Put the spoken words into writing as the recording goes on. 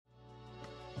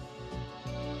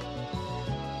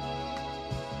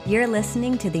You're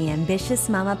listening to the Ambitious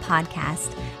Mama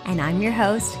podcast, and I'm your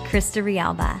host, Krista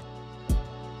Rialba.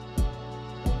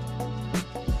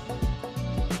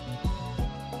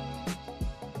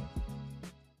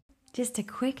 Just a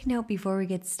quick note before we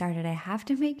get started, I have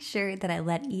to make sure that I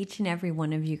let each and every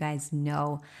one of you guys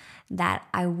know that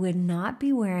I would not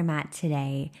be where I'm at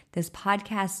today. This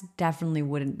podcast definitely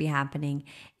wouldn't be happening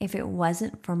if it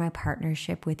wasn't for my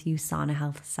partnership with USANA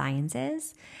Health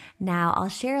Sciences. Now, I'll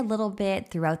share a little bit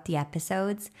throughout the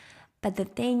episodes, but the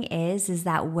thing is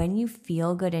that when you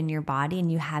feel good in your body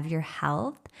and you have your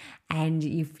health and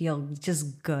you feel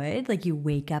just good, like you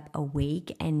wake up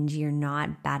awake and you're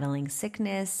not battling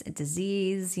sickness,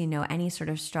 disease, any sort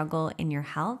of struggle in your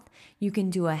health, you can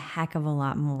do a heck of a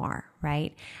lot more,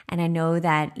 right? And I know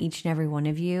that each and every one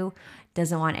of you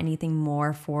doesn't want anything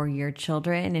more for your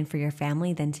children and for your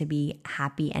family than to be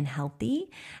happy and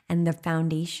healthy. And the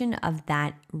foundation of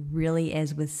that really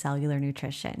is with cellular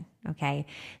nutrition. Okay.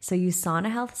 So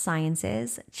USANA Health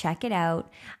Sciences, check it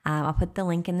out. I'll put the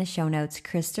link in the show notes,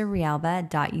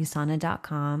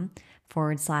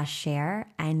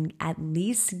 kristarialba.usana.com/share, and at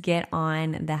least get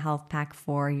on the health pack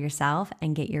for yourself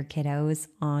and get your kiddos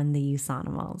on the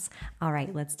USANimals. All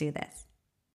right, let's do this.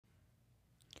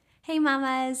 Hey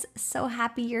mamas, so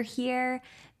happy you're here.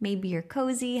 Maybe you're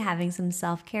cozy, having some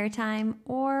self-care time,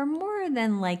 or more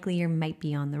than likely you might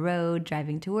be on the road,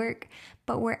 driving to work.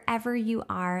 But wherever you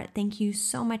are, thank you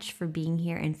so much for being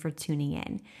here and for tuning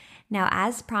in. Now,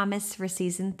 as promised for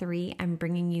season 3, I'm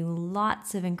bringing you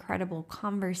lots of incredible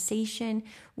conversation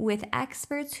with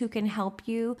experts who can help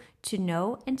you to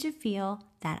know and to feel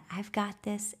that I've got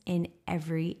this in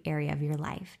every area of your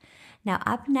life. Now,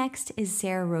 up next is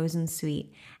Sarah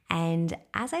Rosensweet. And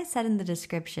as I said in the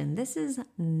description, this is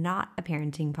not a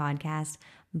parenting podcast,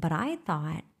 but I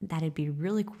thought that it'd be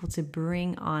really cool to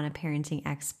bring on a parenting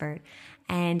expert.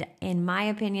 And in my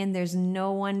opinion, there's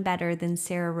no one better than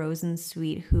Sarah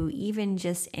Rosensweet, who even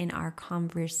just in our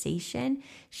conversation,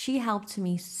 she helped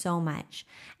me so much.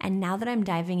 And now that I'm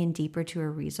diving in deeper to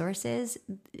her resources,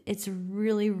 it's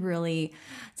really,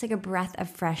 it's like a breath of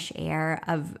fresh air,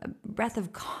 a breath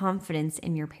of confidence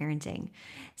in your parenting.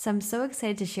 So I'm so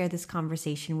excited to share this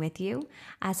conversation with you.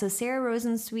 So Sarah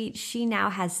Rosensweet, she now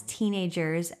has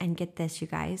teenagers, and get this, you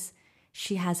guys,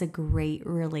 she has a great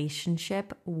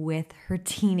relationship with her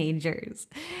teenagers.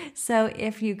 So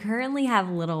if you currently have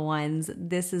little ones,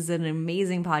 this is an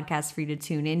amazing podcast for you to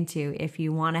tune into if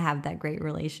you want to have that great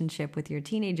relationship with your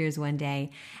teenagers one day.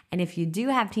 And if you do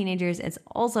have teenagers, it's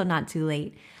also not too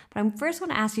late. But I'm first going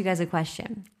to ask you guys a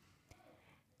question.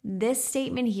 This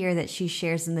statement here that she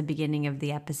shares in the beginning of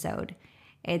the episode,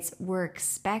 we're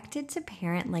expected to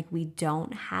parent like we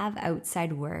don't have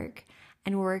outside work,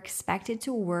 and we're expected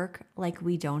to work like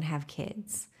we don't have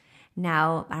kids.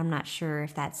 Now, I'm not sure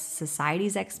if that's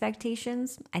society's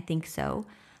expectations. I think so.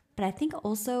 But I think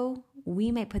also we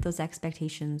might put those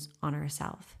expectations on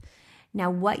ourselves.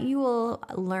 Now, what you will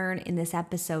learn in this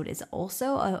episode is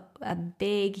also a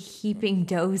big heaping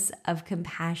dose of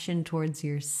compassion towards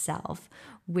yourself,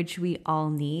 which we all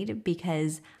need,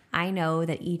 because I know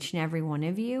that each and every one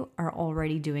of you are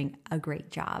already doing a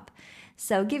great job.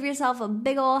 So give yourself a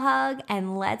big ol' hug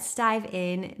and let's dive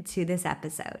into this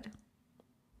episode.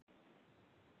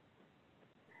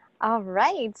 All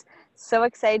right. So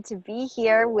excited to be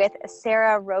here with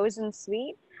Sarah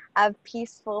Rosensweet of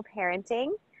Peaceful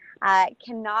Parenting.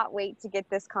 Cannot wait to get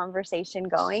this conversation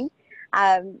going.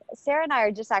 Sarah and I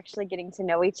are just actually getting to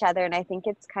know each other, and I think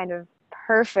it's kind of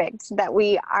perfect that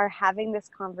we are having this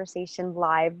conversation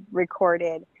live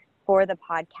recorded for the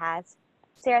podcast.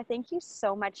 Sarah, thank you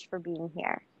so much for being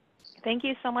here. Thank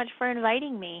you so much for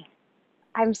inviting me.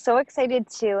 I'm so excited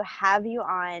to have you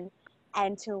on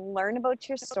and to learn about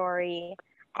your story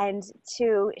and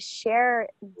to share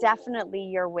definitely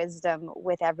your wisdom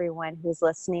with everyone who's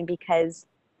listening, because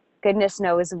goodness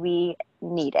knows we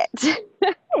need it.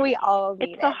 We all need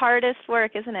it. It's the hardest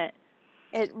work, isn't it?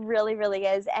 It really, really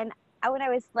is. And when I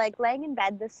was laying in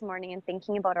bed this morning and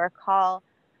thinking about our call,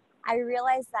 I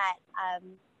realized that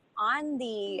on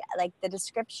the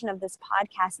description of this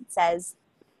podcast, it says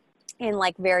in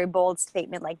very bold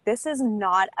statement, this is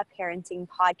not a parenting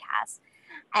podcast.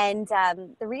 And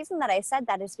the reason that I said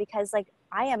that is because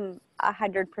I am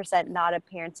 100% not a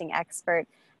parenting expert.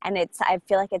 And I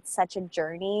feel like it's such a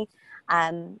journey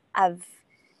of,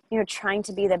 trying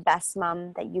to be the best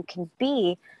mom that you can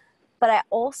be. But I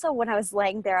also, when I was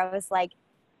laying there, I was like,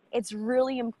 it's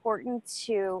really important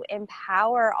to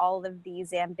empower all of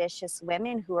these ambitious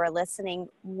women who are listening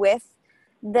with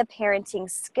the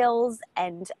parenting skills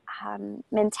and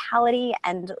mentality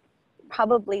and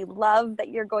probably love that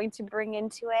you're going to bring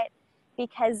into it.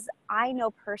 because I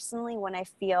know personally when I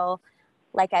feel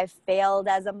like I've failed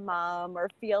as a mom or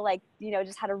feel like,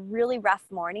 just had a really rough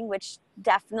morning, which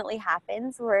definitely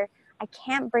happens, where I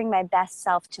can't bring my best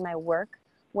self to my work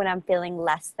when I'm feeling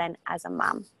less than as a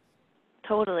mom.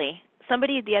 Totally.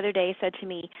 Somebody the other day said to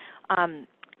me,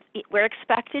 we're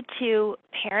expected to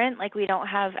parent like we don't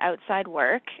have outside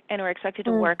work, and we're expected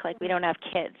to work like we don't have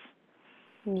kids.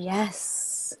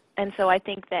 Yes. And so I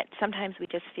think that sometimes we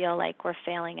just feel like we're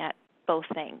failing at both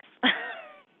things.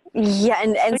 Yeah,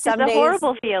 and which some is a days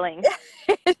horrible feeling.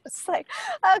 it's like,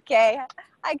 okay,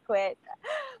 I quit.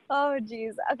 Oh,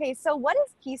 geez. Okay, so what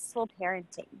is peaceful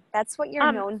parenting? That's what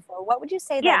you're known for. What would you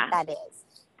say that is?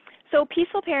 So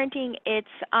peaceful parenting, it's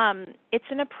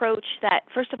an approach that,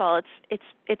 first of all,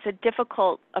 it's a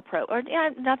difficult approach, or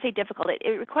not say difficult.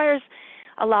 It requires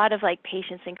a lot of like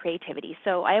patience and creativity.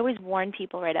 So I always warn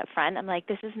people right up front. I'm like,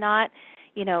 this is not,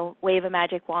 wave a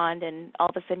magic wand and all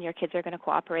of a sudden your kids are going to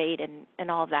cooperate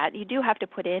and all of that. You do have to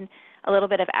put in a little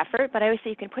bit of effort, but I always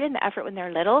say you can put in the effort when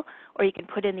they're little, or you can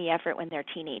put in the effort when they're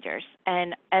teenagers.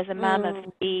 And as a mom of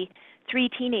three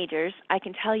teenagers, I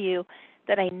can tell you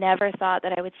that I never thought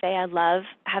that I would say I love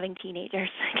having teenagers,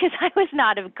 because I was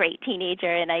not a great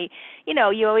teenager, and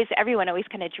everyone always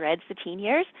kind of dreads the teen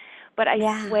years. But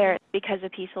I swear, because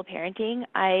of peaceful parenting,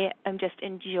 I am just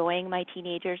enjoying my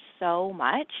teenagers so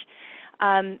much.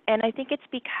 And I think it's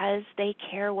because they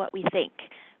care what we think.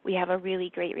 We have a really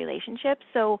great relationship.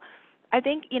 So I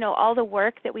think, all the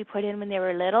work that we put in when they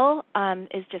were little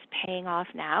is just paying off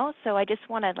now. So I just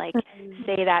want to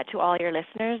say that to all your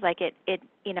listeners,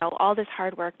 all this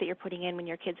hard work that you're putting in when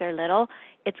your kids are little,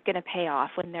 it's going to pay off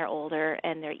when they're older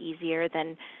and they're easier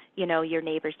than, your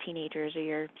neighbor's teenagers or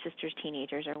your sister's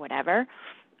teenagers or whatever.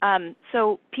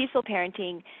 So peaceful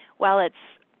parenting, while it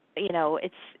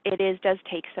does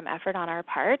take some effort on our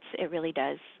parts, it really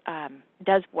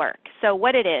does work. So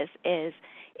what it is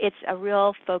it's a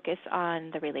real focus on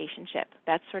the relationship.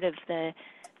 That's sort of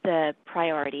the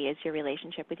priority, is your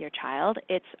relationship with your child.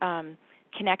 It's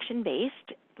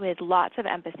connection-based with lots of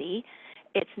empathy.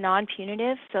 It's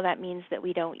non-punitive, so that means that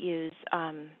we don't use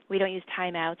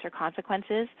timeouts or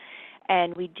consequences,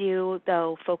 and we do,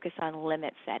 though, focus on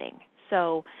limit setting.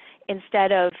 So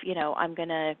instead of, I'm going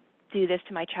to do this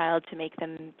to my child to make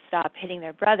them stop hitting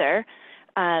their brother,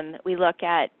 we look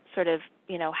at sort of,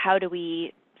 how do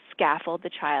we scaffold the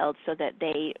child so that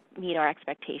they meet our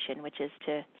expectation, which is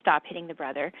to stop hitting the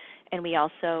brother. And we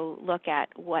also look at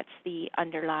what's the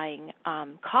underlying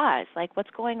cause, like what's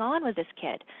going on with this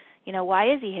kid.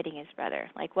 Why is he hitting his brother?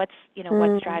 Like what's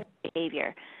driving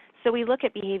behavior? So we look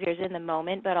at behaviors in the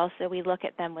moment, but also we look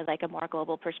at them with like a more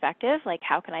global perspective, like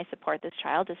how can I support this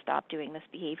child to stop doing this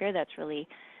behavior that's really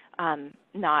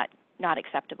not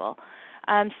acceptable.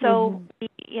 So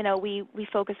we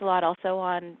focus a lot also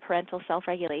on parental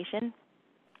self-regulation.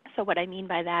 So what I mean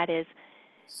by that is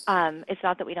it's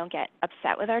not that we don't get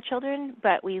upset with our children,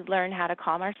 but we learn how to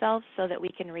calm ourselves so that we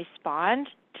can respond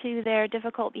to their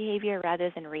difficult behavior rather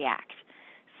than react.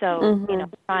 So,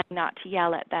 trying not to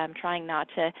yell at them, trying not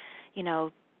to,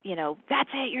 that's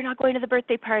it, you're not going to the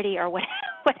birthday party or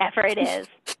whatever it is.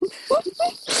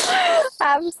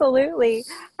 Absolutely.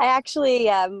 I actually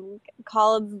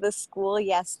called the school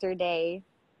yesterday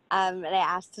and I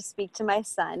asked to speak to my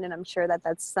son, and I'm sure that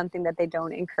that's something that they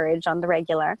don't encourage on the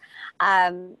regular.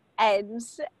 And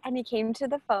he came to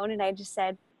the phone and I just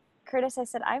said, Curtis, I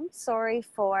said, I'm sorry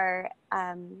for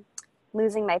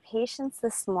losing my patience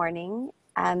this morning.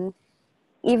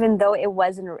 Even though it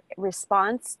was in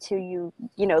response to you,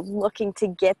 looking to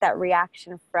get that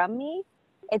reaction from me,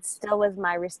 it still was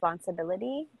my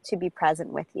responsibility to be present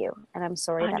with you. And I'm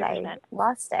sorry 100%. That I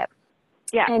lost it.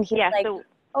 Yeah. And he's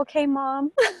okay,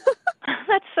 Mom.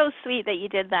 That's so sweet that you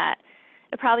did that.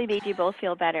 It probably made you both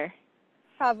feel better.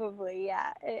 Probably,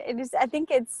 yeah. It is. I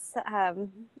think it's,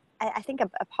 I think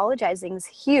apologizing is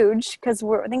huge, because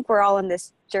I think we're all on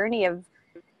this journey of,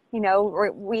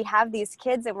 we have these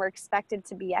kids and we're expected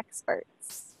to be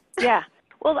experts. Yeah.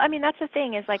 Well, I mean, that's the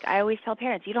thing is, I always tell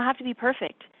parents, you don't have to be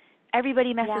perfect.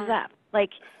 Everybody messes up.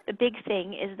 The big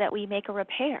thing is that we make a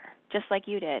repair, just like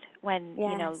you did when,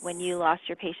 when you lost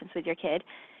your patience with your kid.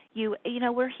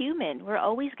 We're human. We're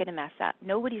always going to mess up.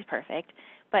 Nobody's perfect.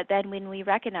 But then when we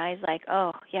recognize,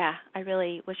 oh, yeah, I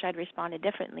really wish I'd responded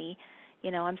differently,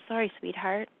 I'm sorry,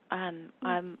 sweetheart.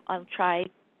 I'll try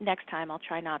next time. I'll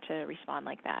try not to respond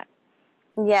like that.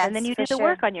 Yes, and then you do the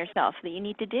work on yourself that you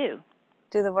need to do.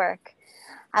 Do the work.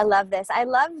 I love this. I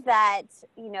love that,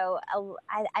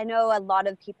 I know a lot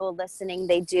of people listening,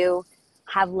 they do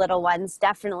have little ones.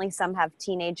 Definitely some have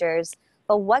teenagers.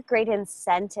 But what great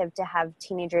incentive to have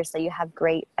teenagers that you have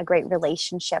a great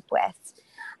relationship with.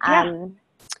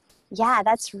 Yeah,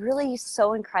 that's really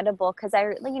so incredible because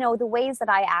the ways that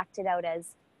I acted out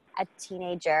as a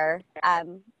teenager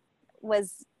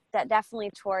was that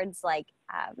definitely towards like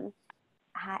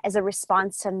as a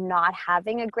response to not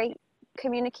having a great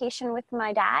communication with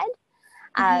my dad.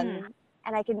 And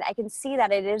I can see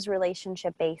that it is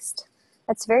relationship based.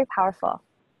 That's very powerful.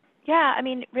 Yeah, I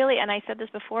mean, really, and I said this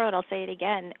before, and I'll say it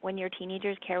again. When your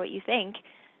teenagers care what you think,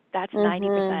 that's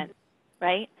 90%,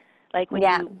 right? Like when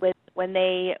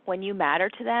you matter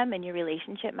to them and your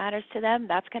relationship matters to them,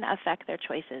 that's going to affect their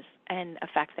choices and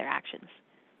affect their actions.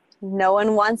 No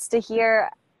one wants to hear,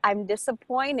 "I'm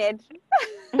disappointed."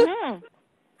 Yeah.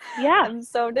 I'm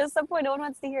so disappointed. No one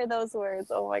wants to hear those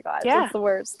words. Oh my gosh, yeah. It's the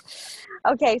worst.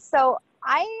 Okay, so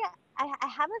I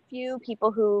have a few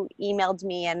people who emailed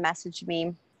me and messaged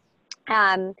me.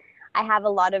 I have a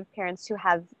lot of parents who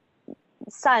have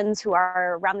sons who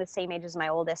are around the same age as my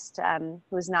oldest,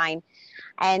 who's 9,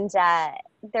 and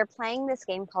they're playing this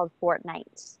game called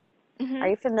Fortnite. Are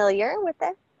you familiar with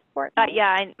it? Fortnite?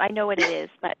 Yeah, I know what it is,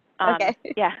 but okay.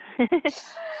 Yeah.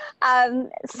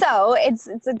 So it's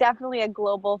definitely a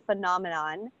global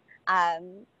phenomenon. A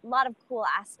lot of cool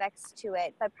aspects to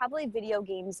it, but probably video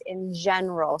games in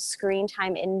general, screen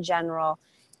time in general,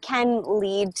 can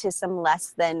lead to some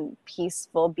less than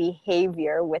peaceful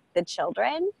behavior with the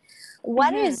children.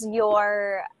 What is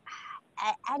your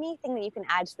anything that you can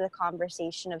add to the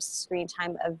conversation of screen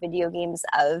time, of video games,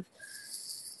 of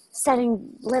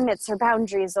setting limits or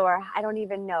boundaries, or I don't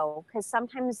even know, because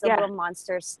sometimes the little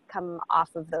monsters come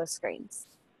off of those screens.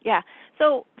 Yeah.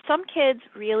 So some kids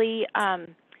really,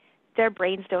 their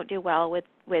brains don't do well with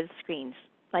screens.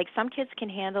 Like some kids can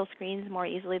handle screens more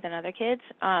easily than other kids.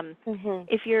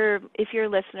 If your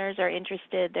listeners are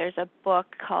interested, there's a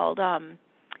book called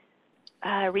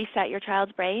Reset Your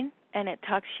Child's Brain, and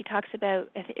she talks about,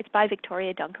 it's by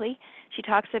Victoria Dunkley. She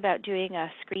talks about doing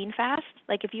a screen fast.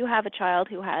 Like if you have a child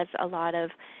who has a lot of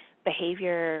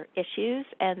behavior issues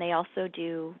and they also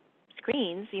do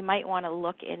screens, you might want to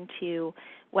look into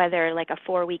whether like a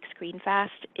 4-week screen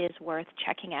fast is worth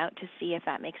checking out to see if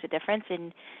that makes a difference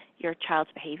in your child's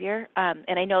behavior.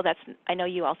 And I know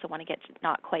you also want to get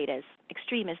not quite as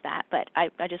extreme as that, but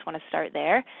I just want to start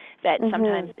there, that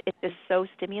sometimes it's just so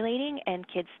stimulating and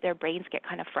kids, their brains get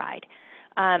kind of fried.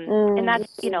 And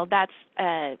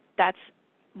that's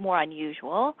more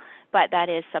unusual, but that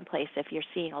is someplace if you're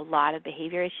seeing a lot of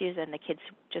behavior issues and the kids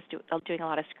just doing a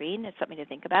lot of screen, it's something to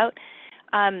think about.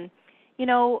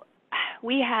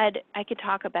 I could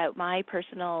talk about our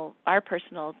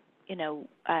personal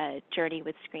journey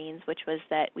with screens, which was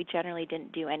that we generally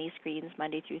didn't do any screens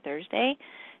Monday through Thursday,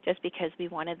 just because we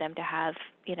wanted them to have,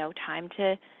 time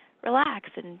to relax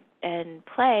and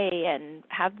play and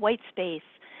have white space.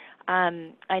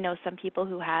 I know some people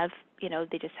who have,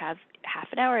 they just have half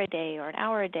an hour a day or an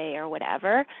hour a day or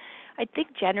whatever. I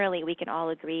think generally we can all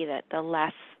agree that the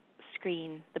less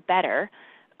screen, the better.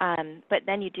 But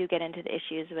then you do get into the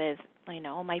issues with,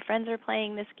 my friends are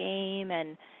playing this game,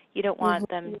 and you don't want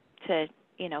them to,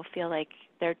 feel like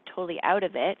they're totally out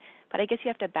of it. But I guess you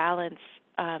have to balance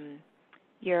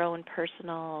your own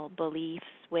personal beliefs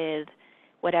with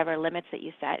whatever limits that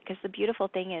you set. Because the beautiful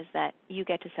thing is that you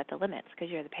get to set the limits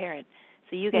because you're the parent.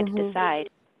 So you get to decide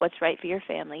what's right for your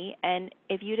family. And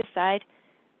if you decide,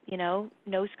 no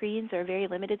screens or very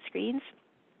limited screens,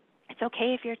 it's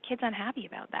okay if your kid's unhappy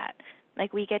about that.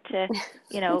 Like we get to,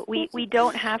 we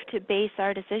don't have to base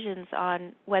our decisions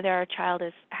on whether our child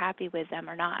is happy with them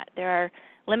or not. There are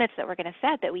limits that we're going to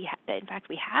set that in fact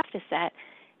we have to set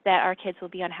that our kids will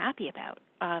be unhappy about.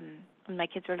 When my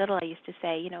kids were little, I used to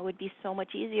say, it would be so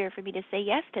much easier for me to say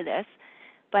yes to this,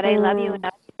 but I love you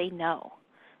enough to say no.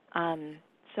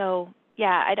 So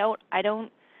yeah, I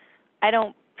don't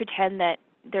pretend that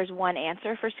there's one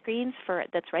answer for screens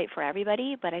that's right for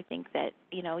everybody, but I think that,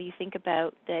 you think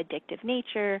about the addictive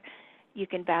nature, you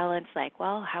can balance like,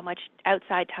 well, how much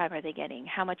outside time are they getting?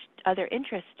 How much other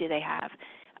interests do they have?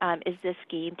 Is this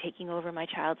game taking over my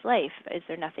child's life? Is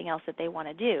there nothing else that they want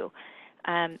to do?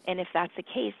 And if that's the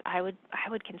case, I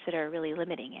would consider really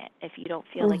limiting it. If you don't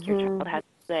feel like your child has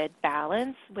good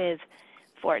balance with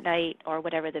Fortnite or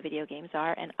whatever the video games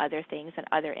are and other things and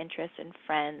other interests and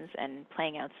friends and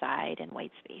playing outside and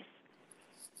white space.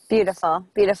 Beautiful.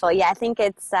 Yeah, I think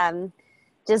it's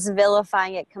just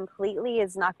vilifying it completely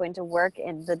is not going to work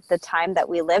in the time that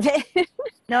we live in.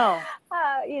 No.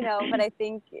 But I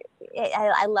think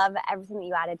I love everything that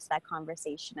you added to that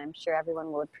conversation. I'm sure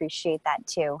everyone will appreciate that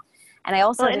too. And I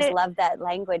also love that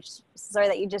language,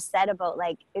 that you just said about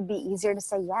like, it'd be easier to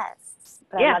say yes,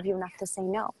 but I love you enough to say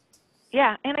no.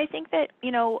 Yeah, and I think that,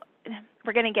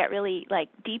 we're going to get really like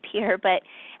deep here, but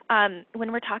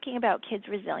when we're talking about kids'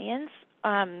 resilience,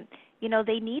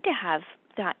 they need to have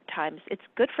that times. It's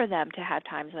good for them to have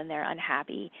times when they're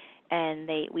unhappy and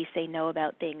we say no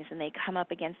about things and they come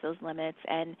up against those limits.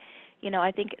 And,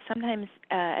 I think sometimes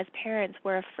as parents,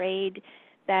 we're afraid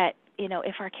that,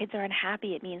 if our kids are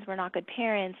unhappy, it means we're not good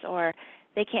parents, or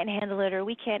they can't handle it, or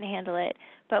we can't handle it.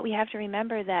 But we have to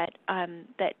remember that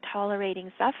that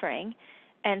tolerating suffering,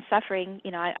 and suffering,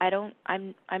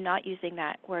 I'm not using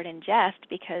that word in jest,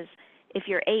 because if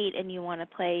you're 8 and you want to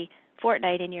play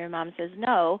Fortnite and your mom says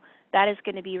no, that is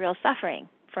going to be real suffering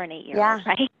for an 8-year-old,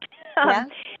 right? Yeah.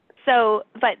 So,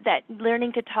 but that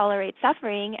learning to tolerate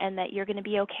suffering and that you're going to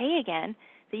be okay again,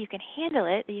 that you can handle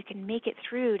it, that you can make it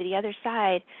through to the other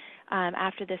side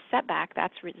after this setback,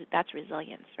 that's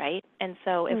resilience, right? And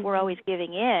so if we're always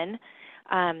giving in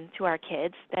to our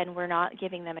kids, then we're not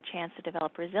giving them a chance to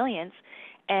develop resilience.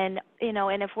 And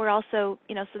and if we're also,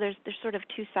 so there's sort of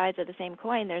two sides of the same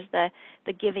coin. There's the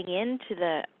giving in to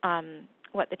the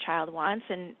what the child wants,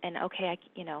 and okay,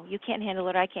 you can't handle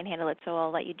it, or I can't handle it, so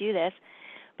I'll let you do this.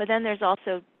 But then there's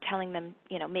also telling them,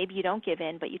 maybe you don't give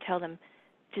in, but you tell them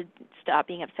to stop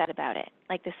being upset about it,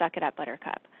 like the suck it up,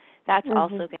 buttercup. That's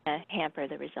also going to hamper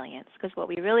the resilience, because what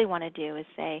we really want to do is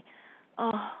say,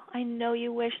 oh, I know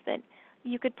you wish that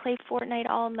you could play Fortnite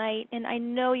all night, and I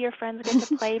know your friends get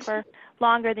to play for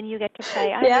longer than you get to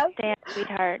play. I understand,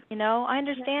 sweetheart. I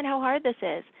understand how hard this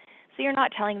is. So you're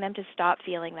not telling them to stop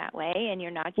feeling that way, and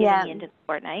you're not giving into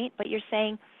Fortnite, but you're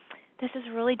saying, this is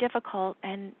really difficult,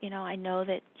 and, I know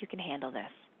that you can handle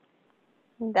this.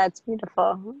 That's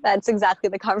beautiful. That's exactly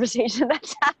the conversation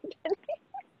that's happening.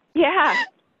 Yeah.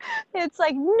 It's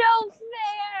like, no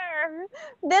fair.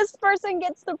 This person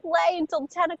gets to play until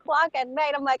 10 o'clock at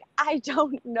night. I'm like, I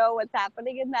don't know what's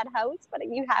happening in that house, but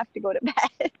you have to go to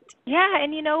bed. Yeah,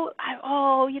 and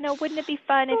wouldn't it be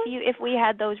fun if we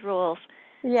had those rules?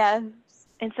 Yes.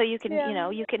 And so you can,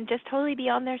 you can just totally be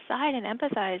on their side and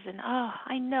empathize. And, oh,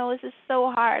 I know this is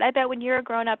so hard. I bet when you're a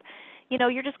grown up,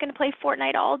 you're just going to play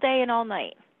Fortnite all day and all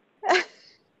night.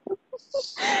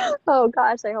 Oh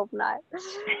gosh, I hope not.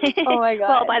 Oh my god.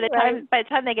 Well, by the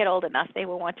time they get old enough, they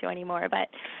won't want to anymore. But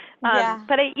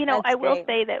I will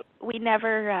say that we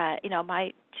never,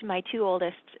 my two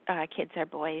oldest kids are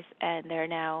boys, and they're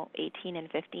now 18 and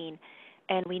 15.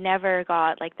 And we never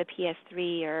got like the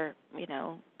PS3 or,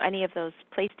 any of those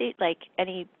PlayStation, like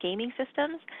any gaming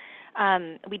systems.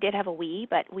 We did have a Wii,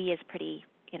 but Wii is pretty,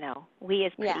 Wii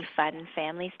is pretty fun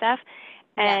family stuff.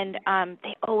 And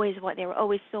they were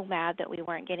always so mad that we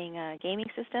weren't getting a gaming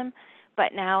system.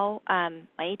 But now my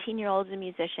 18-year-old is a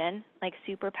musician, like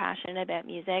super passionate about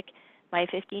music. My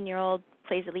 15-year-old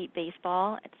plays elite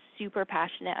baseball. It's super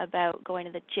passionate about going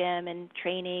to the gym and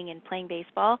training and playing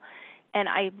baseball. And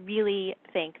I really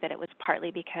think that it was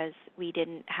partly because we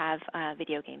didn't have a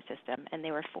video game system, and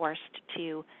they were forced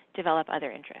to develop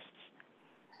other interests.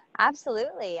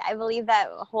 Absolutely. I believe that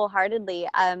wholeheartly.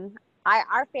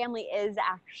 Our family is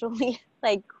actually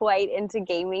like quite into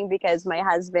gaming, because my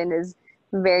husband is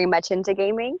very much into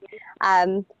gaming.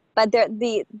 But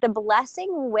the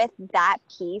blessing with that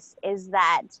piece is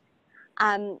that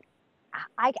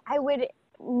I would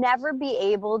never be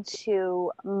able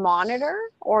to monitor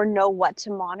or know what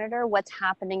to monitor what's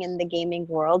happening in the gaming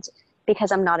world,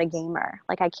 because I'm not a gamer.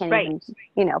 Like I can't even,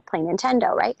 play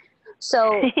Nintendo, right?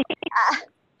 So,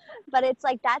 but it's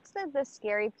like, that's the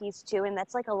scary piece too. And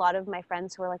that's like a lot of my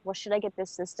friends who are like, well, should I get this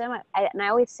system? And I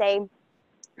always say,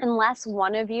 unless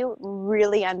one of you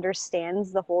really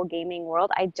understands the whole gaming world,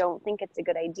 I don't think it's a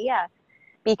good idea.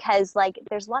 Because like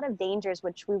there's a lot of dangers,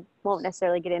 which we won't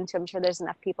necessarily get into. I'm sure there's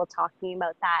enough people talking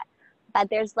about that.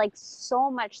 But there's like so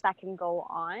much that can go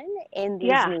on in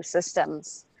these new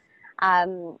systems.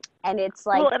 And it's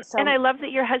like, and I love that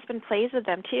your husband plays with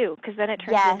them too, because then it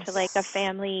turns into like a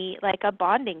family, like a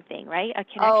bonding thing, right? A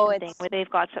connection thing where they've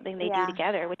got something they do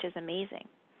together, which is amazing.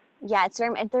 Yeah, it's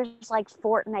very, and there's like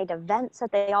Fortnite events that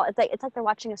it's like they're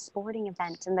watching a sporting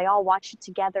event, and they all watch it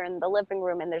together in the living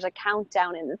room, and there's a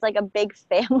countdown, and it's like a big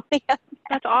family event.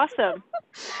 That's awesome.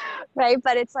 Right?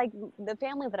 But it's like the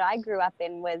family that I grew up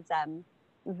in was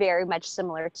very much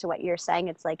similar to what you're saying.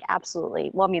 It's like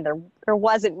absolutely, well, I mean, there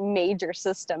wasn't major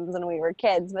systems when we were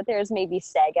kids, but there's maybe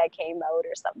Sega came out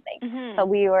or something. But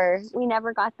we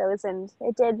never got those, and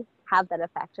it did have that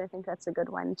effect. I think that's a good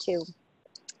one too.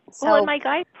 Well, and my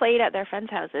guys played at their friends'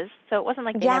 houses, so it wasn't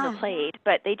like they never played,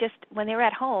 but they just, when they were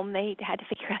at home, they had to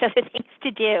figure out other things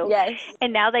to do. Yes.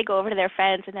 And now they go over to their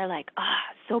friends, and they're like,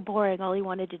 so boring. All he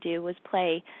wanted to do was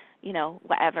play,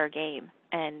 whatever game.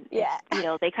 And,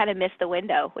 they kind of miss the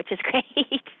window, which is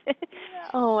great.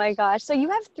 Oh, my gosh. So you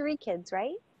have 3 kids,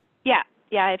 right? Yeah,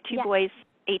 yeah. I have two Yeah, boys,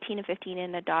 18 and 15,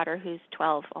 and a daughter who's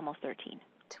 12, almost 13.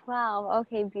 12.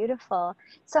 Okay, beautiful.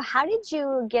 So how did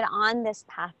you get on this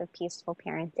path of peaceful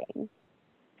parenting?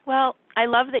 Well, I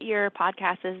love that your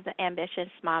podcast is the Ambitious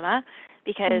Mama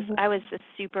because Hmm. I was a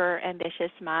super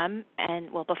ambitious mom.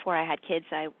 And well, before I had kids,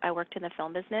 I worked in the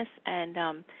film business, and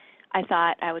I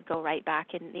thought I would go right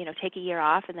back and take a year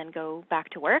off and then go back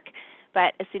to work.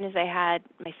 But as soon as I had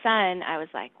my son, I was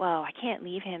like, whoa, I can't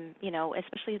leave him.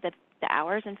 Especially the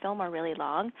hours in film are really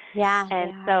long, Yeah, they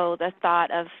and are. so the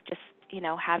thought of just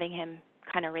having him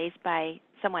kind of raised by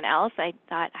someone else, I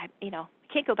thought I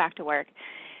can't go back to work.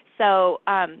 So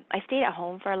I stayed at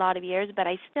home for a lot of years, but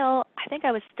I think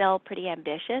I was still pretty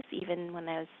ambitious even when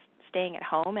I was staying at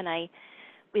home, and I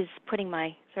was putting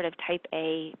my sort of type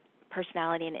A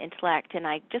personality and intellect, and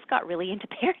I just got really into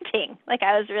parenting. Like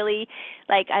I was really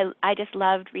I just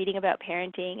loved reading about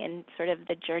parenting and sort of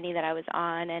the journey that I was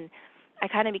on, and I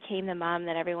kind of became the mom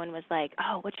that everyone was like,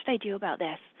 "Oh, what should I do about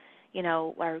this?"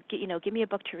 Or give me a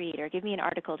book to read or give me an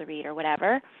article to read or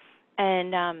whatever.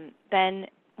 And then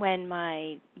when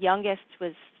my youngest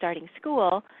was starting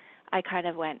school, I kind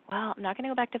of went, well, I'm not going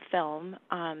to go back to film.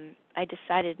 I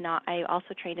decided not. I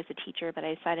also trained as a teacher, but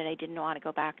I decided I didn't want to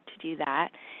go back to do that.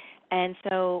 And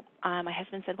so my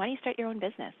husband said, why don't you start your own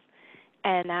business?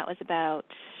 And that was about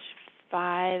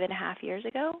 5.5 years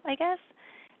ago, I guess.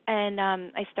 And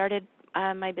I started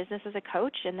my business as a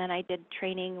coach, and then I did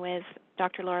training with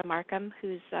Dr. Laura Markham,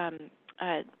 who's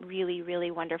a really,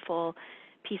 really wonderful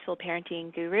peaceful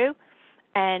parenting guru.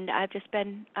 And I've just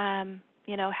been,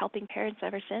 helping parents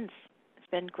ever since. It's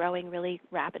been growing really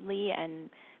rapidly, and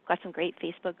got some great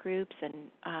Facebook groups, and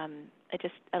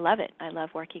I love it. I love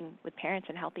working with parents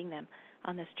and helping them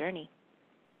on this journey.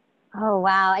 Oh,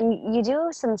 wow. And you do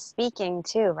some speaking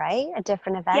too, right? At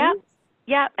different Yeah, events?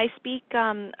 yeah. I speak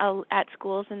at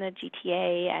schools in the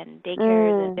GTA and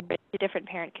daycares and Mm. different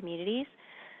parent communities.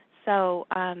 So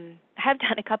I have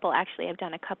done a couple. Actually, I've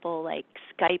done a couple like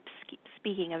Skype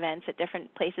speaking events at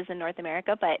different places in North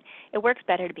America, but it works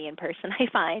better to be in person, I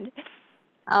find.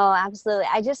 Oh, absolutely.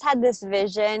 I just had this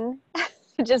vision.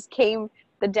 It just came,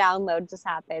 the download just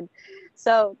happened.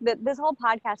 So this whole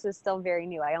podcast is still very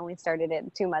new. I only started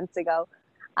it 2 months ago.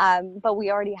 But we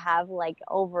already have like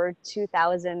over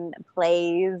 2,000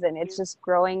 plays, and it's just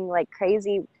growing like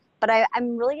crazy. But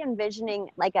I'm really envisioning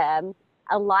like a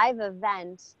live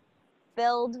event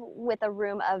filled with a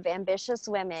room of ambitious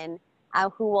women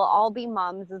who will all be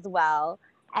moms as well,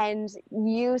 and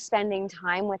you spending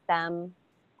time with them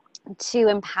to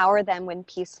empower them with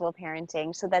peaceful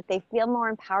parenting so that they feel more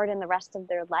empowered in the rest of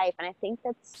their life. And I think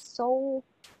that's so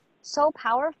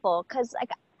powerful, because like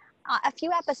a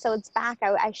few episodes back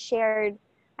I shared,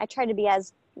 I tried to be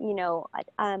as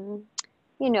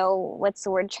what's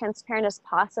the word, transparent as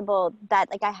possible, that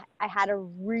like I had a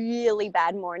really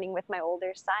bad morning with my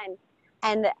older son,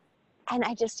 and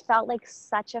I just felt like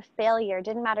such a failure. It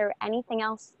didn't matter anything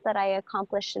else that I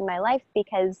accomplished in my life,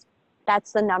 because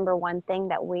that's the number one thing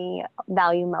that we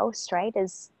value most, right?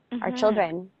 Is our Mhm.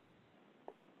 children.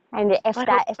 And Well, if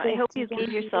I we, hope you yeah.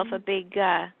 gave yourself a big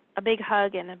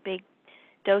hug and a big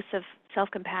dose of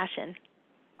self-compassion.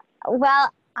 Well,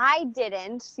 I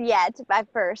didn't yet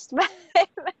at first, but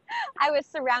I was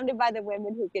surrounded by the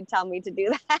women who could tell me to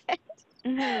do that.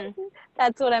 Mhm.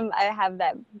 That's what I have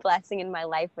that blessing in my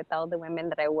life with all the women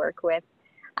that I work with.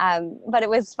 But it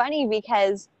was funny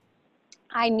because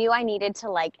I knew I needed to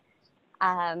like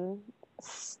um,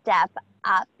 step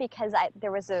up, because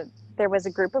there was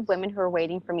a group of women who were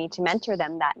waiting for me to mentor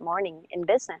them that morning in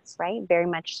business, right? Very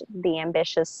much the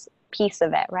ambitious piece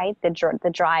of it, right? The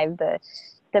drive,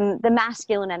 the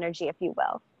masculine energy, if you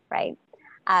will, right?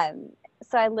 Um,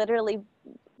 so I literally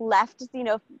left,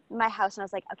 my house, and I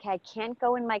was like, okay, I can't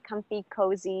go in my comfy,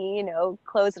 cozy,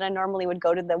 clothes that I normally would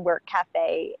go to the work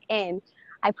cafe in.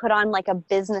 I put on like a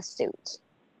business suit,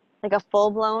 like a full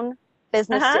blown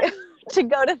business Uh-huh. suit to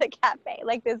go to the cafe,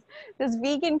 like this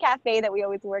vegan cafe that we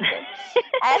always work in.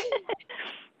 And,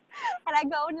 and I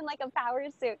go in like a power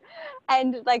suit,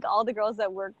 and like all the girls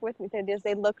that work with me,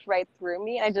 they looked right through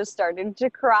me, and I just started to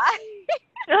cry.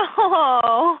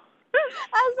 Oh.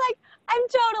 I was like, I'm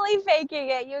totally faking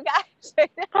it, you guys.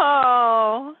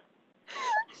 Oh.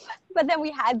 But then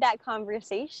we had that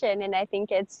conversation, and I think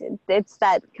it's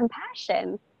that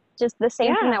compassion, just the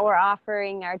same thing Yeah, that we're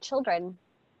offering our children.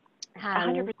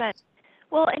 Um, 100%.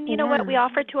 Well, and you know what? We yeah.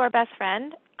 offer to our best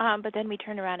friend, but then we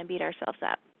turn around and beat ourselves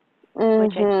up,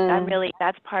 which I'm Mhm. really,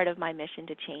 that's part of my mission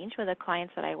to change with the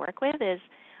clients that I work with is,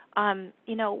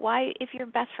 why, if your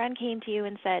best friend came to you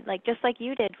and said, like, just like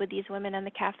you did with these women in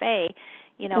the cafe,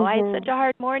 I had such Mhm. a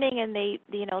hard morning, and they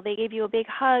gave you a big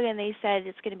hug, and they said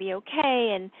it's going to be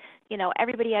okay, and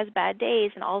everybody has bad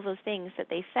days, and all those things that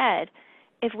they said.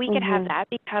 If we could have Mhm. that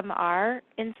become our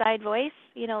inside voice,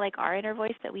 like our inner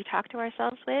voice that we talk to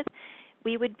ourselves with,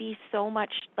 we would be so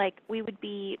much like we would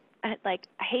be like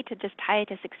I hate to just tie it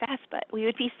to success, but we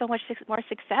would be so much more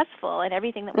successful in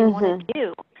everything that we want to Mhm.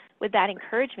 do with that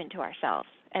encouragement to ourselves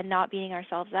and not beating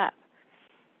ourselves up.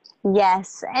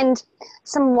 Yes, and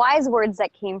some wise words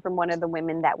that came from one of the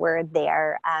women that were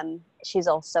there. She's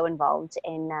also involved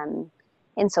in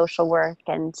social work,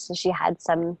 and so she had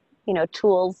some,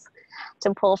 tools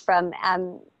to pull from.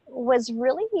 Was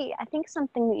really, I think,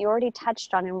 something that you already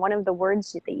touched on, and one of the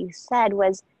words that you said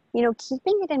was,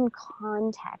 keeping it in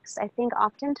context. I think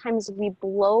oftentimes we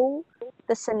blow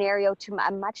the scenario to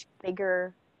a much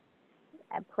bigger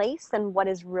place than what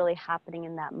is really happening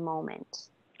in that moment.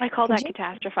 I call Could that you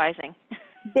catastrophizing.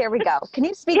 There we go. Can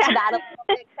you speak Yeah, to that a little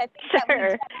bit? 'Cause I think that we do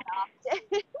sure. that often.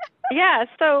 Yeah,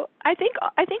 so I think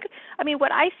I mean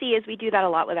what I see is we do that a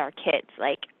lot with our kids.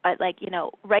 Right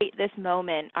this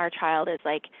moment our child is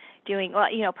like doing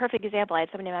perfect example. I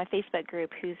had someone in my Facebook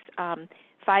group whose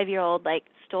 5-year-old like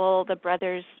stole the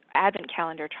brother's advent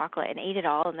calendar chocolate and ate it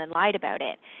all and then lied about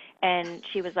it. And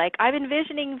she was like, "I've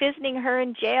envisioning visiting her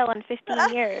in jail in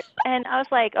 15 years." And I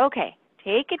was like, "Okay,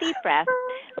 take a deep breath.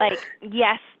 Like,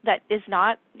 yes, that is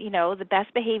not, the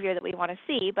best behavior that we want to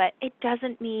see, but it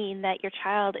doesn't mean that your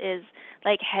child is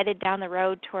like headed down the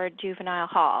road toward juvenile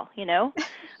hall.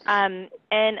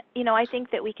 I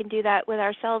think that we can do that with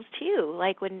ourselves too.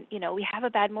 Like when, we have a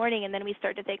bad morning and then we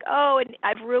start to think, oh, and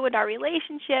I've ruined our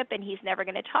relationship and he's never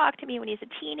going to talk to me when he's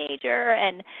a teenager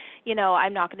and,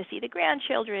 I'm not going to see the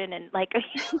grandchildren. And like,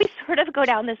 we sort of go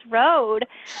down this road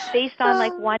based on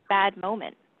like one bad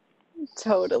moment.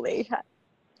 Totally.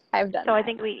 I've done So I that.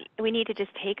 think we need to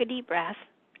just take a deep breath,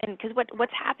 and because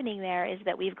what's happening there is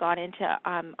that we've gone into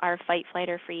our fight, flight,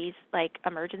 or freeze like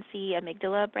emergency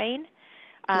amygdala brain.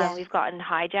 Yeah. We've gotten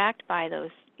hijacked by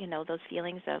those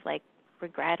feelings of like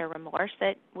regret or remorse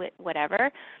that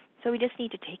whatever. So we just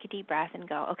need to take a deep breath and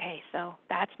go, okay, so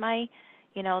that's my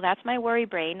worry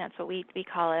brain. That's what we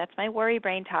call it. That's my worry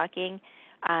brain talking.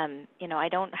 I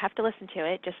don't have to listen to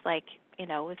it. Just like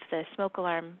if the smoke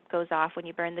alarm goes off when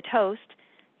you burn the toast,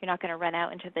 you're not going to run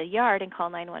out into the yard and call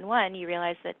 911. You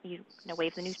realize that you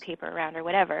wave the newspaper around or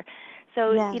whatever.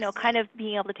 So, Yes. kind of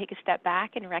being able to take a step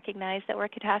back and recognize that we're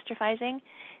catastrophizing,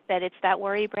 that it's that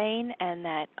worry brain and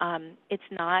that it's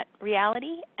not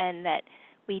reality, and that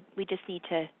we just need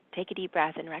to take a deep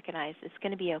breath and recognize it's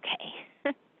going to be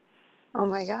okay. Oh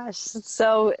my gosh.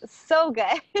 So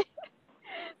good.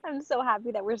 I'm so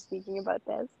happy that we're speaking about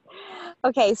this.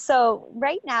 Okay, so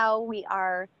right now we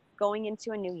are going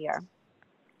into a new year.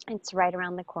 It's right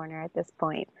around the corner at this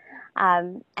point.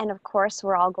 And of course,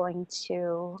 all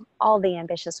the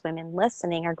ambitious women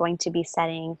listening are going to be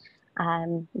setting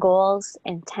goals,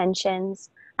 intentions.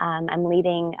 I'm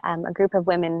leading a group of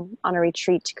women on a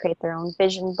retreat to create their own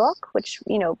vision book, which,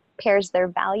 pairs their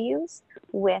values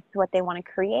with what they want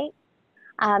to create.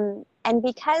 And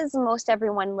because most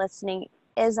everyone listening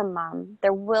is a mom,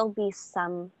 there will be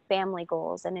some family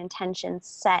goals and intentions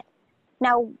set.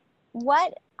 Now,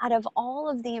 what out of all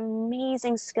of the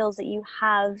amazing skills that you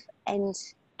have and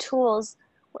tools,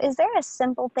 is there a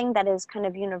simple thing that is kind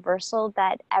of universal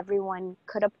that everyone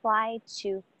could apply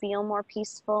to feel more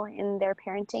peaceful in their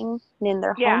parenting and in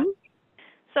their Yeah. home?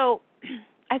 So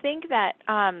I think that,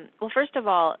 well, first of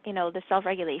all, the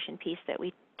self-regulation piece that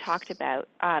we talked about,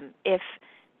 if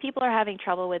people are having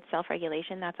trouble with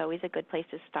self-regulation, that's always a good place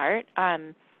to start.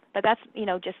 But that's,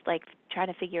 just like trying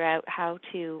to figure out I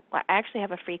actually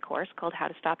have a free course called How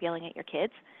to Stop Yelling at Your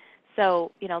Kids.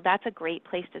 So, that's a great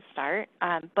place to start.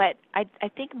 But I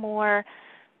think more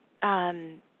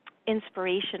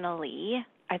inspirationally,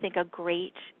 I think a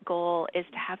great goal is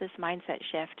to have this mindset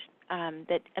shift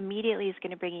that immediately is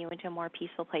going to bring you into a more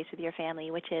peaceful place with your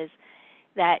family, which is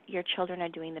that your children are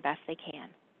doing the best they can.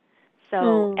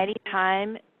 So Mm.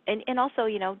 anytime, and also,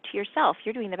 to yourself,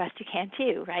 you're doing the best you can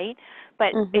too, right?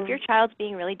 But if Mm-hmm. your child's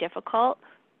being really difficult,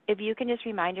 if you can just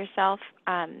remind yourself,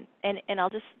 and I'll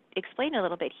just explain a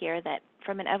little bit here that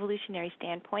from an evolutionary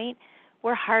standpoint,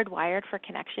 we're hardwired for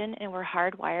connection, and we're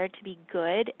hardwired to be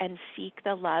good and seek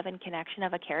the love and connection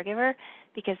of a caregiver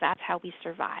because that's how we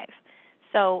survive.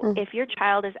 So Mm. if your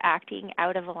child is acting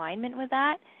out of alignment with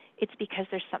that, it's because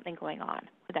there's something going on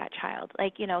with that child.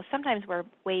 Like, sometimes we're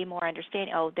way more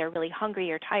understanding, oh, they're really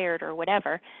hungry or tired or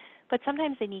whatever, but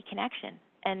sometimes they need connection.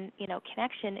 And,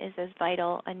 connection is as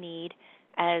vital a need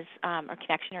as, or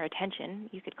connection or attention,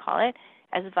 you could call it,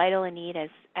 as vital a need as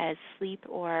sleep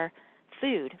or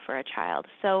food for a child.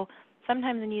 So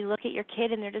sometimes when you look at your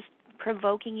kid and they're just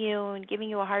provoking you and giving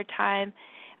you a hard time,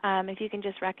 if you can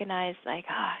just recognize like,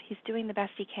 he's doing the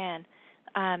best he can,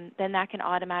 then that can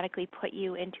automatically put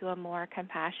you into a more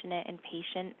compassionate and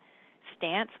patient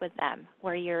stance with them,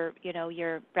 where you're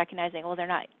recognizing, well, they're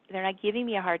not giving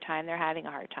me a hard time, they're having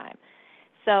a hard time.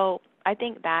 So I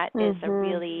think that is a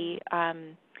really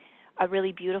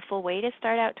beautiful way to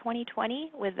start out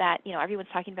 2020 with that. Everyone's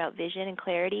talking about vision and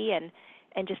clarity,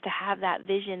 and just to have that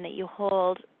vision that you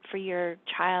hold for your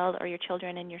child or your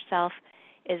children and yourself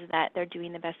is that they're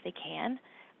doing the best they can.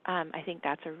 I think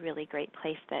that's a really great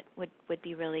place that would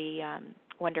be really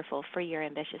wonderful for your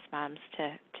ambitious moms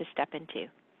to step into.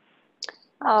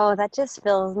 Oh, that just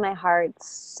fills my heart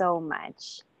so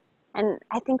much. And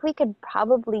I think we could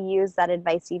probably use that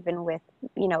advice even with,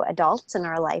 adults in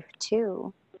our life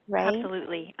too, right?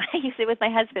 Absolutely. I use it with my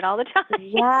husband all the time.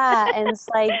 Yeah, and it's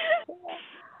like,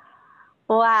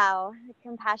 wow,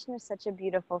 compassion is such a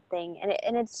beautiful thing.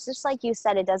 And it's just like you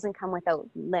said, it doesn't come without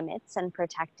limits and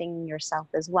protecting yourself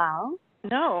as well.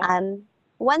 No.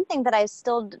 One thing that I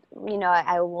still,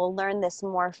 I will learn this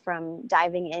more from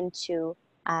diving into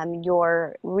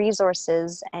your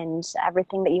resources and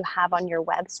everything that you have on your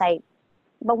website.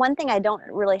 But one thing I don't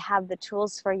really have the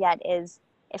tools for yet is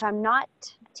if I'm not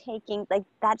taking, like,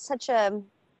 that's such a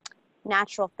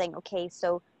natural thing. Okay,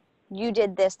 so you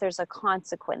did this, there's a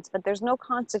consequence, but there's no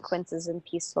consequences in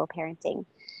peaceful parenting.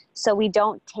 So we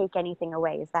don't take anything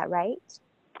away. Is that right?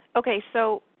 Okay,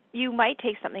 so you might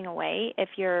take something away if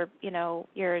your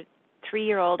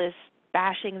 3-year-old is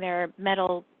bashing their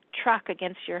metal truck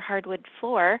against your hardwood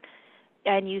floor,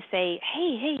 and you say,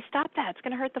 hey, stop that, it's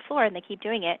going to hurt the floor, and they keep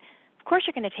doing it. Of course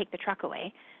you're going to take the truck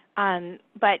away,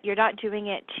 but you're not doing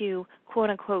it to, quote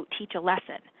unquote, teach a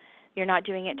lesson. You're not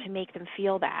doing it to make them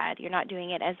feel bad. You're not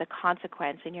doing it as a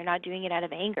consequence, and you're not doing it out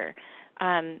of anger.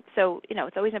 So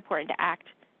it's always important to act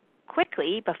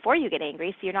quickly before you get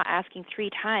angry, so you're not asking 3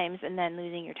 times and then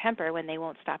losing your temper when they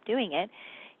won't stop doing it.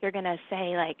 You're going to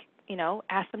say, like,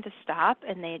 ask them to stop,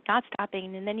 and they're not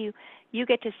stopping, and then you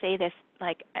get to say this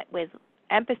like with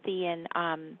empathy and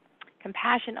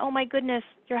compassion. Oh my goodness,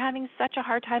 you're having such a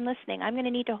hard time listening. I'm going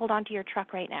to need to hold on to your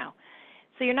truck right now.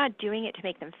 So you're not doing it to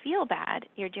make them feel bad.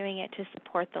 You're doing it to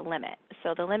support the limit.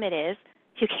 So the limit is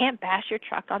you can't bash your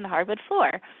truck on the hardwood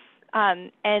floor.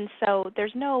 And so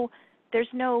there's no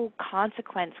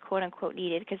consequence, quote unquote,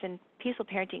 needed, because in peaceful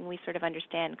parenting we sort of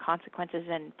understand consequences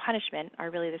and punishment are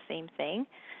really the same thing.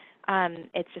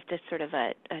 It's just a sort of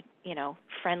a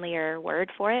friendlier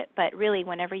word for it. But really,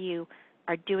 whenever you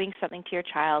are doing something to your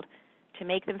child to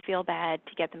make them feel bad,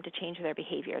 to get them to change their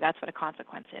behavior, that's what a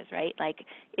consequence is, right? Like,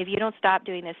 if you don't stop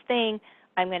doing this thing,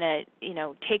 I'm going to,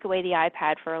 take away the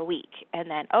iPad for a week. And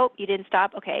then, you didn't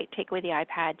stop? Okay, take away the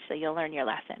iPad so you'll learn your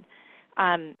lesson.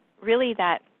 Really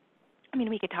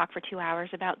we could talk for 2 hours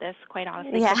about this, quite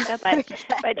honestly, Yeah.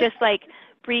 Krista, but just like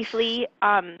briefly,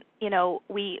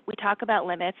 we talk about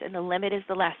limits, and the limit is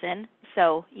the lesson.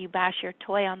 So you bash your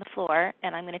toy on the floor,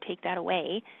 and I'm going to take that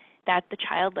away. That the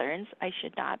child learns, I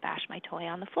should not bash my toy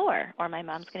on the floor, or my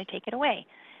mom's going to take it away.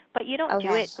 But you don't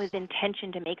do it with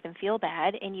intention to make them feel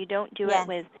bad, and you don't do it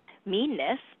with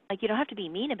meanness. Like, you don't have to be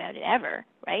mean about it ever,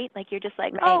 right? Like, you're just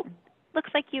like, it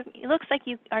looks like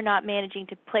you are not managing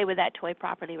to play with that toy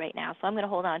properly right now, so I'm going to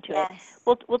hold on to it.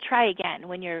 We'll try again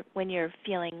when you're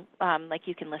feeling like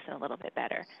you can listen a little bit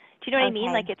better. Do you know what I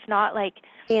mean? Like, it's not like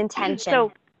the intention.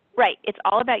 So, right, it's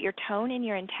all about your tone and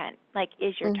your intent. Like,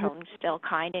 is your tone still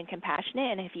kind and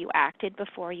compassionate? And if you acted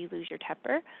before you lose your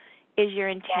temper, is your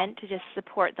intent to just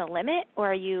support the limit,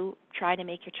 or are you trying to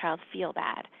make your child feel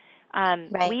bad?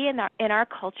 We in our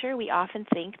culture, we often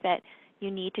think that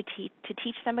you need to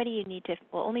teach somebody, you need to,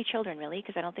 well, only children really,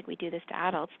 because I don't think we do this to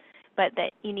adults, but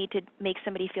that you need to make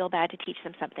somebody feel bad to teach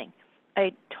them something.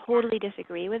 I totally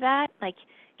disagree with that. Like,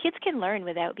 kids can learn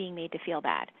without being made to feel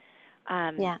bad.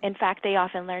 In fact, they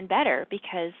often learn better,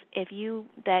 because if you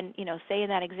then, say in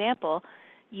that example,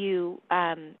 you,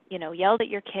 yelled at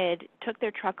your kid, took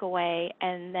their truck away,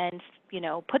 and then,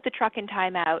 put the truck in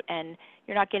timeout, and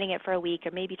you're not getting it for a week,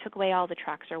 or maybe took away all the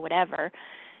trucks or whatever,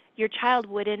 your child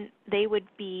would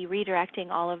be redirecting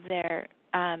all of their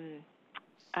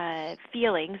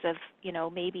feelings of,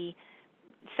 maybe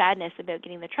sadness about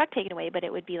getting the truck taken away, but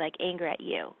it would be like anger at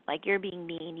you, like you're being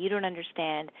mean, you don't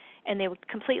understand, and they would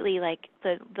completely, like,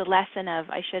 the lesson of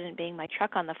I shouldn't bang my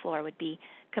truck on the floor would be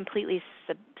completely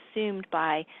subsumed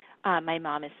by my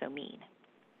mom is so mean.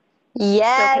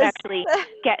 Yes. So it could actually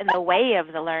get in the way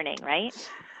of the learning, right?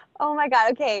 Oh my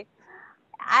God. Okay.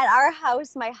 At our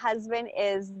house, my husband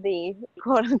is the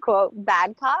quote unquote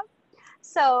bad cop.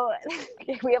 So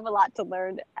we have a lot to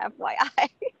learn, FYI.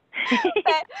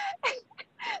 But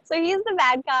so he's the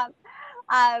bad cop.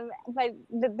 But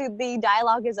the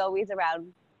dialogue is always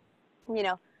around, you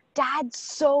know, Dad's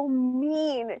so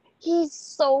mean. He's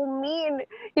so mean,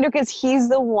 because he's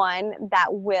the one that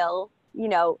will,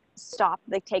 stop,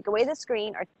 like take away the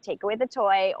screen or take away the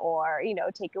toy or,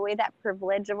 take away that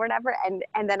privilege or whatever.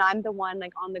 And then I'm the one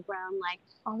like on the ground, like,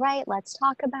 all right, let's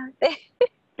talk about this.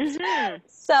 Mm-hmm.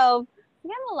 So we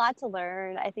have a lot to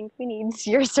learn. I think we need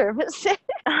your services.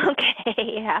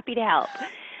 Okay, happy to help.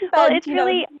 Well, But, it's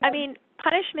really, I mean,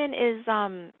 punishment is,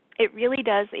 it really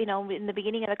does, in the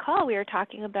beginning of the call, we were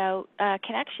talking about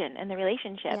connection and the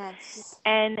relationship. yes.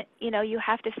 And, you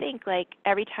have to think, like,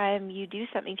 every time you do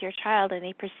something to your child and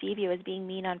they perceive you as being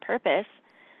mean on purpose,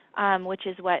 which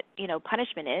is what,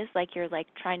 punishment is, like, you're, like,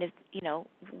 trying to,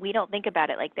 we don't think about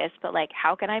it like this, but, like,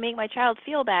 how can I make my child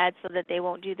feel bad so that they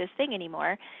won't do this thing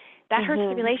anymore? That hurts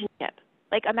the relationship.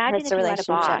 Like, imagine if you had a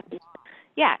boss.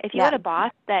 Yeah, if you had a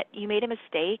boss that you made a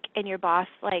mistake and your boss,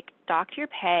 like, docked your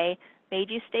pay, made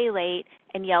you stay late,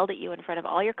 and yelled at you in front of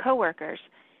all your coworkers,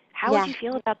 how would you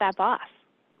feel about that boss?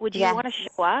 Would you want to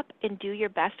show up and do your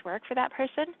best work for that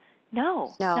person?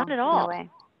 No, not at all. No way.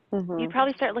 Mm-hmm. You'd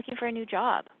probably start looking for a new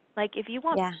job. Like, if you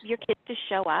want your kids to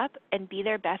show up and be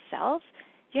their best selves,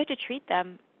 you have to treat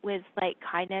them with, like,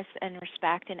 kindness and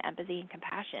respect and empathy and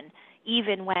compassion,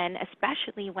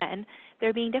 especially when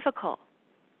they're being difficult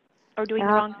or doing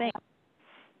the wrong thing.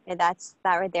 Yeah, that's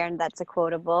that right there, and that's a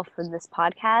quotable for this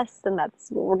podcast, and that's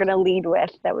what we're gonna lead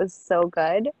with. That was so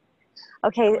good.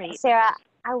 Okay, Great. Sarah,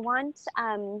 I want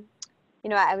I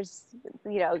was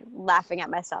laughing at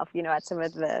myself, at some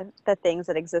of the things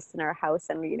that exist in our house,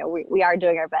 and we are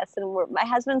doing our best, and my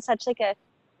husband's such a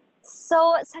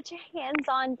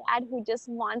hands-on dad who just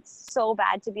wants so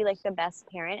bad to be like the best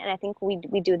parent, and I think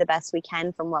we do the best we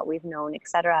can from what we've known,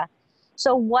 etc.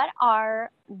 So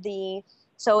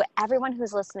everyone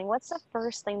who's listening, what's the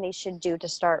first thing they should do to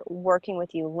start working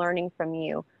with you, learning from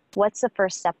you? What's the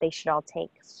first step they should all take?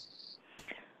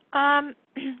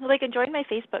 They can join my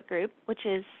Facebook group, which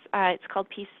is it's called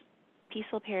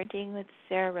Peaceful Parenting with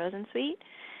Sarah Rosensweet.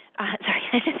 Sorry, I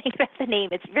had to think about the name.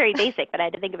 It's very basic, but I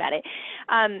had to think about it.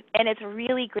 And it's a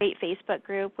really great Facebook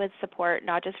group with support,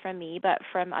 not just from me, but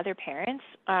from other parents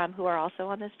who are also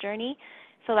on this journey.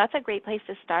 So that's a great place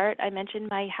to start. I mentioned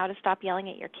my How to Stop Yelling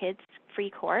at Your Kids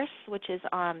free course, which is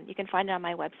you can find it on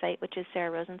my website, which is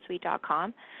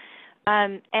sararosensweet.com.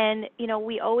 And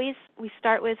we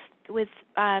start with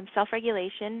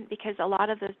self-regulation, because a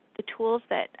lot of the tools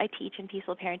that I teach in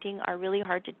Peaceful Parenting are really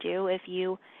hard to do if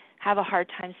you have a hard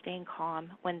time staying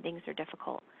calm when things are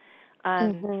difficult.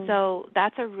 So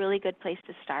that's a really good place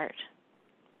to start.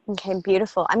 Okay,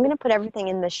 beautiful. I'm going to put everything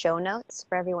in the show notes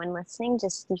for everyone listening.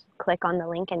 Just you click on the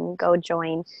link and go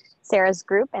join Sarah's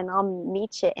group, and I'll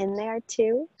meet you in there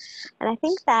too. And I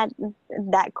think that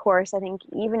course, I think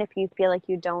even if you feel like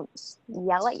you don't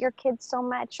yell at your kids so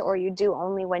much, or you do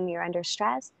only when you're under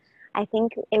stress, I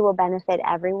think it will benefit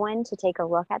everyone to take a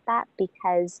look at that,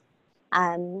 because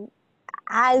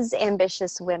as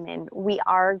ambitious women, we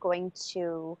are going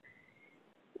to,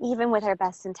 even with our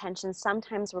best intentions,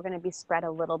 sometimes we're going to be spread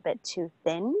a little bit too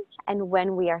thin. And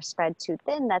when we are spread too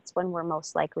thin, that's when we're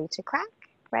most likely to crack,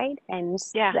 right? And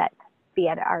that be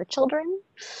at our children.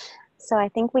 So I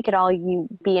think we could all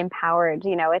be empowered.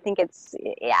 I think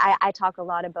I talk a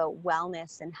lot about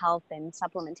wellness and health and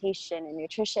supplementation and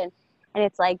nutrition. And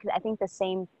it's like, I think the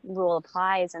same rule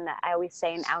applies, and that I always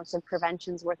say an ounce of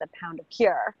prevention is worth a pound of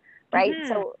cure, right? Mm-hmm.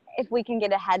 So if we can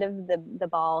get ahead of the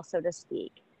ball, so to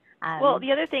speak. Well,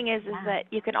 the other thing is that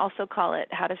you can also call it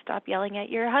How to Stop Yelling at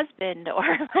Your Husband,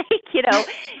 or like,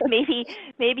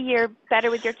 maybe you're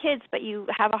better with your kids, but you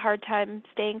have a hard time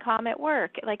staying calm at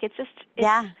work. Like, it's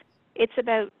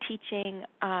about teaching,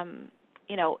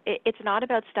 it's not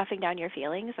about stuffing down your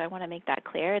feelings. I want to make that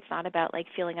clear. It's not about like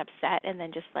feeling upset and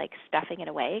then just like stuffing it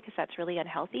away, because that's really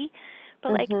unhealthy.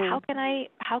 But like, how can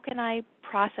I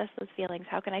process those feelings?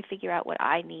 How can I figure out what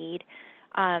I need?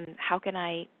 How can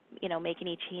I make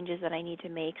any changes that I need to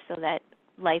make so that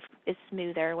life is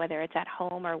smoother, whether it's at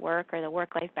home or work or the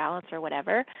work-life balance or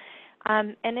whatever.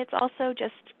 And it's also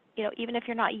just, even if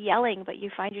you're not yelling, but you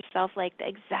find yourself like the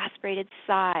exasperated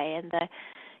sigh and the,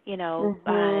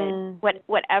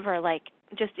 whatever, like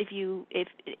just if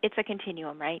it's a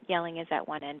continuum, right? Yelling is at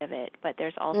one end of it, but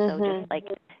there's also just like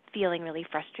feeling really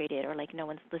frustrated or like no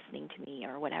one's listening to me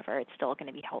or whatever. It's still going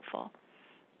to be helpful.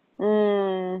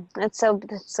 That's so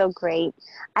great.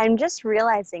 I'm just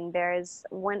realizing back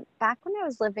when I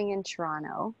was living in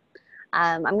Toronto,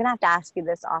 I'm going to have to ask you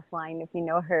this offline if you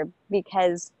know her,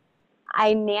 because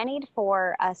I nannied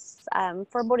for us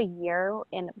for about a year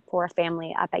for a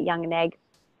family up at Yonge and Egg.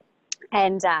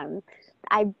 And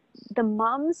I the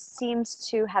mom seems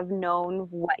to have known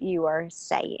what you are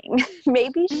saying.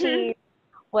 Maybe Mhm. she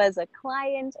was a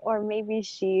client, or maybe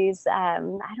she's I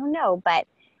don't know, but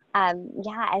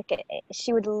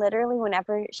she would literally,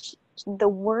 whenever the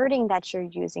wording that you're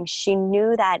using, she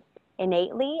knew that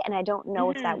innately. And I don't know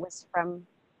if that Mhm. was from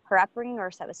her upbringing or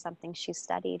if that was something she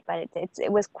studied, but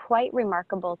it was quite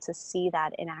remarkable to see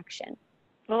that in action.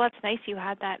 Well, that's nice you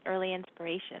had that early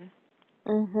inspiration.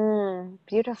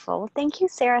 Beautiful. Well, thank you,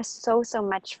 Sarah, so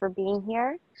much for being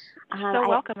here. You're so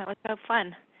welcome. It was so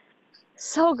fun.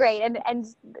 So great. And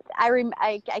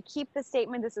I keep the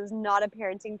statement, this is not a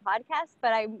parenting podcast,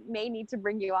 but I may need to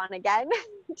bring you on again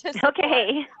to support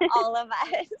Okay. all of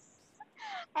us.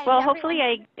 And Well, hopefully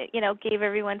everyone, I, gave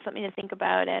everyone something to think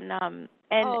about, and oh,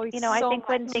 I so think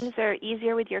when much. things are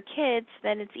easier with your kids,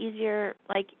 then it's easier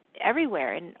like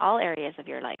everywhere in all areas of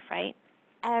your life, right?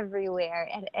 Everywhere.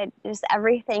 And it just,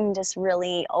 everything just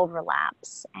really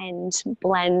overlaps and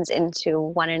blends into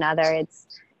one another.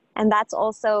 And that's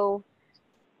also,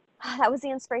 that was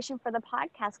the inspiration for the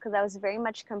podcast, because I was very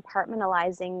much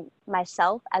compartmentalizing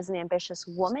myself as an ambitious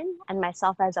woman and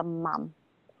myself as a mom.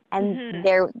 And Mhm.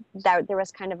 there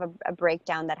was kind of a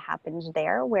breakdown that happened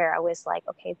there, where I was like,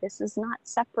 okay, this is not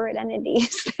separate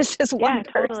entities. This is Yeah, one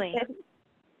person. totally.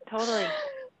 Totally.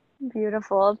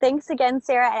 Beautiful. Thanks again,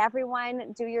 Sarah.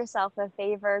 Everyone, do yourself a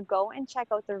favor. Go and check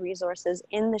out the resources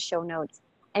in the show notes,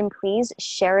 and please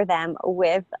share them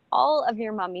with all of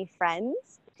your mommy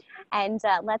friends. And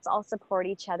let's all support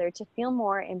each other to feel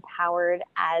more empowered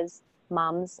as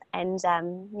moms, and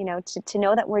to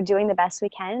know that we're doing the best we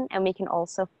can, and we can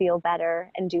also feel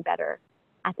better and do better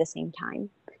at the same time.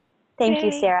 Thank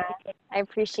you, Yay. Sarah. I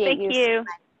appreciate Thank you so you.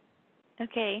 much.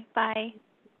 Okay, bye.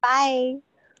 Bye.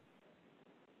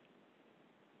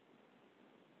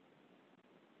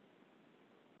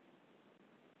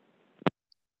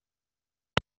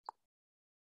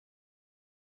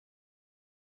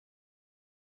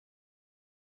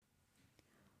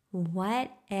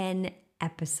 What an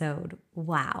episode.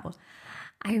 Wow.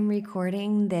 I'm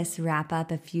recording this wrap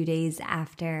up a few days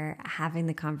after having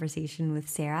the conversation with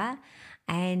Sarah.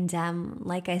 And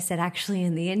like I said, actually,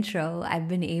 in the intro, I've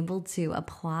been able to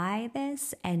apply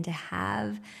this and to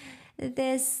have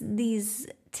these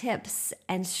tips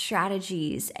and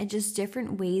strategies and just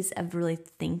different ways of really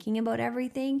thinking about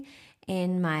everything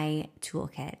in my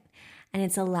toolkit. And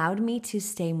it's allowed me to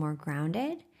stay more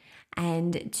grounded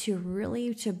and to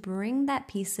bring that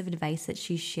piece of advice that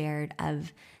she shared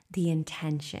of the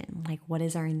intention. Like, what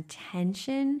is our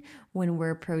intention when we're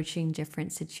approaching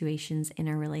different situations in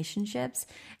our relationships,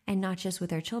 and not just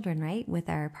with our children, right? With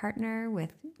our partner,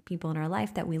 with people in our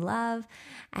life that we love,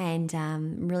 and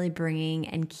really bringing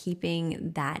and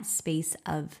keeping that space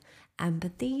of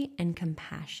empathy and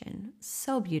compassion.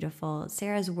 So beautiful.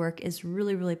 Sarah's work is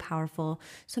really, really powerful.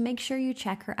 So make sure you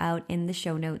check her out in the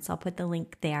show notes. I'll put the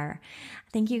link there.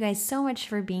 Thank you guys so much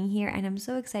for being here, and I'm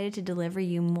so excited to deliver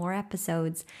you more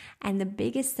episodes. And the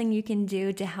biggest thing you can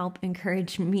do to help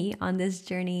encourage me on this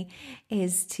journey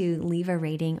is to leave a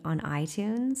rating on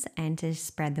iTunes and to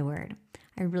spread the word.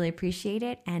 I really appreciate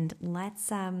it, and let's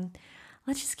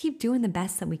just keep doing the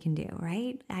best that we can do,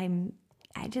 right?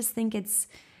 I just think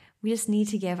we just need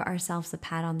to give ourselves a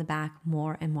pat on the back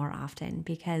more and more often,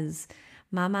 because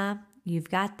Mama,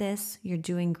 you've got this, you're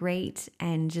doing great,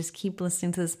 and just keep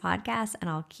listening to this podcast, and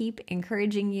I'll keep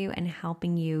encouraging you and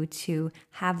helping you to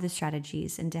have the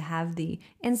strategies and to have the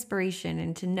inspiration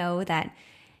and to know that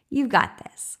you've got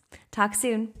this. Talk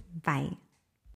soon. Bye.